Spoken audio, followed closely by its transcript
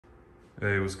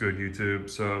Hey, what's good, YouTube?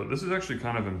 So this is actually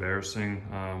kind of embarrassing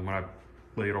when I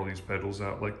laid all these pedals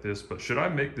out like this, but should I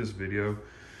make this video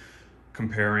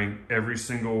comparing every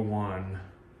single one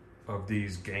of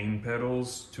these gain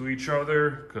pedals to each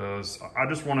other? Because I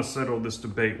just want to settle this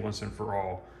debate once and for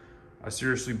all. I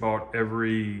seriously bought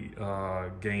every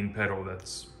gain pedal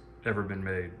that's ever been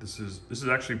made. This is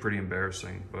actually pretty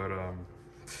embarrassing, but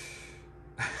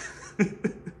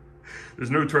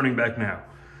there's no turning back now.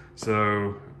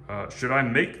 So should I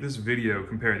make this video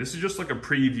comparing? This is just like a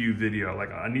preview video.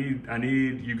 Like I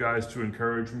need you guys to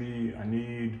encourage me. I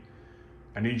need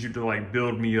you to like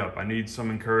build me up. I need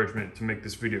some encouragement to make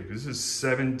this video because this is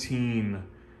 17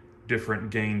 different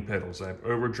gain pedals. I have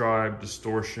Overdrive,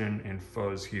 Distortion, and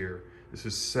Fuzz here. This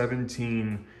is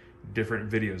 17 different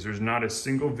videos. There's not a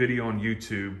single video on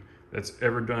YouTube that's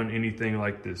ever done anything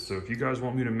like this. So if you guys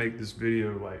want me to make this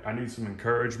video, like I need some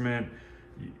encouragement.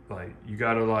 Like you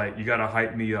gotta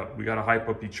hype me up. We gotta hype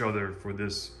up each other for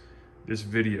this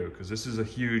video because this is a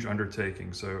huge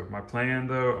undertaking. So my plan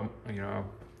though, you know,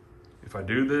 if I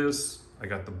do this, I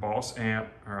got the Boss amp,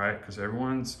 all right, because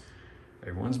everyone's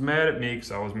mad at me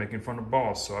because I was making fun of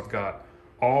Boss. So I've got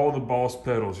all the Boss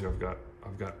pedals here.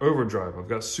 I've got Overdrive, I've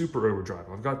got Super Overdrive,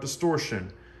 I've got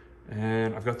Distortion,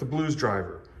 and I've got the Blues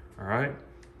Driver, all right?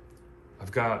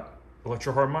 I've got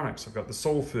Electro Harmonics, I've got the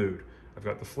Soul Food, I've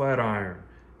got the Flatiron,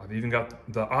 I've even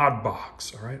got the Odd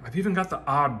Box, all right? I've even got the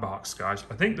Odd Box, guys.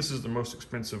 I think this is the most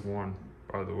expensive one,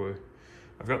 by the way.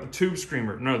 I've got the Tube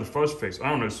Screamer, no, the Fuzz Face. I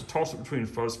don't know, it's a toss-up between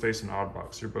Fuzz Face and Odd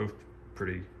Box. They're both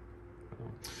pretty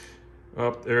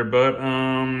up there, but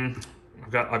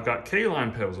I've got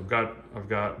Caline pedals. I've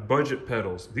got budget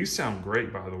pedals. These sound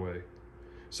great, by the way.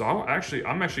 So I'm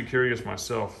actually curious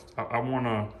myself. I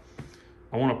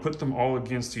wanna put them all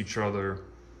against each other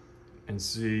and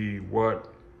see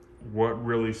what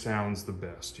really sounds the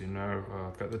best. You know,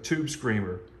 I've got the Tube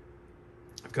Screamer.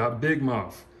 I've got Big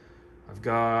Muff.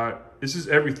 This is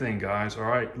everything, guys. All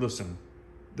right, listen.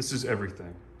 This is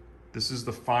everything. This is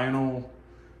the final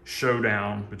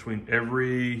showdown between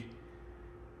every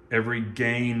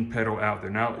gain pedal out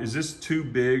there. Now, is this too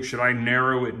big? Should I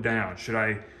narrow it down? Should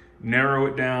I narrow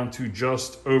it down to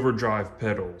just Overdrive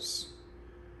pedals?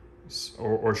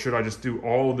 Or should I just do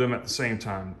all of them at the same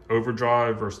time?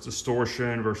 Overdrive versus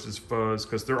Distortion versus Fuzz,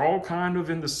 because they're all kind of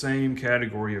in the same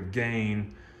category of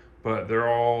gain, but they're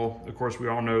all, of course, we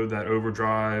all know that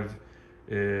Overdrive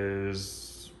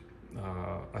is,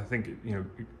 I think, you know,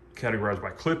 categorized by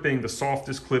clipping, the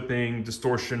softest clipping,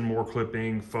 Distortion more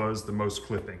clipping, Fuzz the most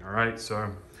clipping. All right, so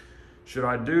should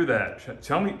I do that?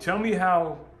 Tell me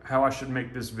how I should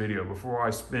make this video before I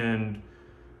spend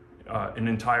an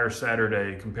entire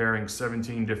Saturday comparing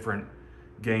 17 different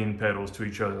gain pedals to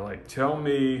each other. Like, tell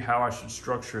me how I should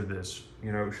structure this.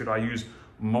 You know, should I use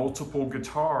multiple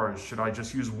guitars? Should I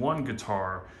just use one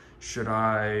guitar?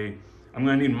 I'm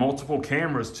gonna need multiple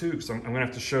cameras too, because I'm gonna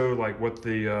have to show like what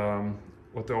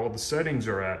all the settings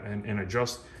are at and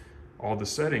adjust all the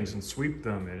settings and sweep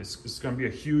them. And it's gonna be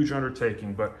a huge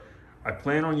undertaking, but I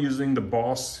plan on using the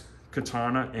Boss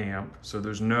Katana amp. So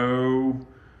there's no,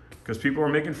 because people are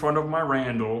making fun of my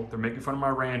Randall. They're making fun of my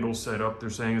Randall setup.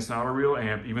 They're saying it's not a real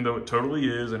amp, even though it totally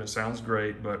is and it sounds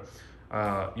great. But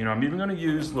you know, I'm even gonna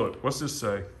use, look, what's this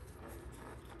say?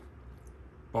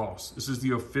 Boss. This is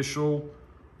the official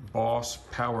Boss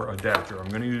power adapter. I'm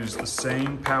gonna use the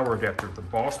same power adapter, the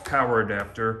Boss power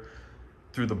adapter,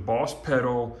 through the Boss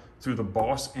pedal, through the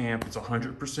Boss amp. It's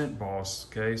 100% Boss,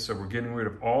 okay? So we're getting rid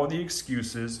of all the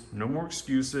excuses, no more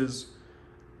excuses.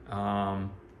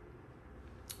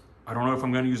 I don't know if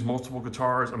I'm gonna use multiple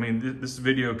guitars. I mean, this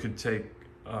video could take,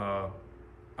 I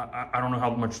don't know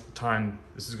how much time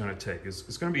this is gonna take.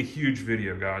 It's gonna be a huge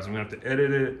video, guys. I'm gonna have to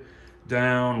edit it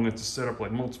down. I'm gonna have to set up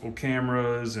like multiple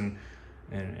cameras and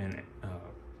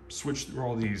switch through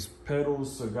all these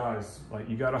pedals. So guys, like,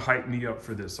 you gotta hype me up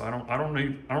for this. I don't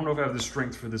know if I have the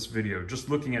strength for this video. Just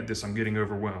looking at this, I'm getting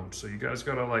overwhelmed. So you guys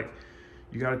gotta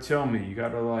you gotta tell me. You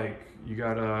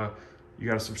gotta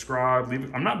subscribe.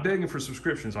 I'm not begging for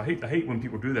subscriptions. I hate when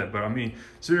people do that, but I mean,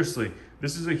 seriously,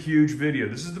 this is a huge video.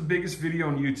 This is the biggest video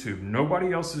on YouTube.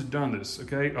 Nobody else has done this,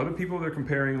 okay? Other people, they're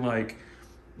comparing like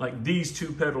these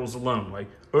two pedals alone, like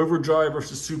Overdrive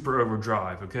versus Super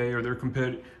Overdrive, okay? Or they're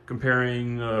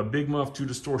comparing Big Muff to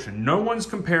Distortion. No one's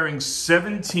comparing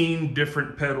 17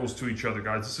 different pedals to each other,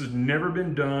 guys. This has never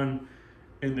been done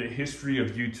in the history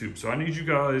of YouTube. So I need you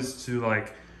guys to,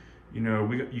 like, you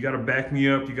know, you got to back me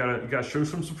up. You got to show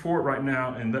some support right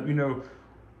now and let me know,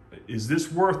 is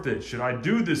this worth it? Should I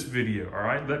do this video? All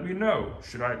right, let me know.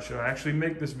 Should I actually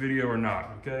make this video or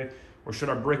not? Okay, or should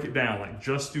I break it down, like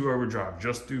just do Overdrive,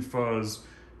 just do Fuzz,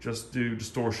 just do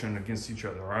distortion against each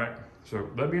other, all right? So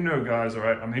let me know, guys, all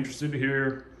right? I'm interested to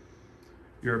hear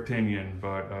your opinion,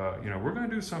 but you know, we're gonna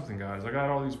do something, guys. I got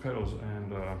all these pedals,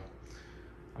 and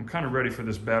I'm kind of ready for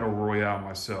this battle royale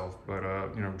myself. But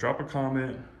you know, drop a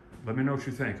comment, let me know what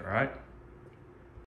you think, all right?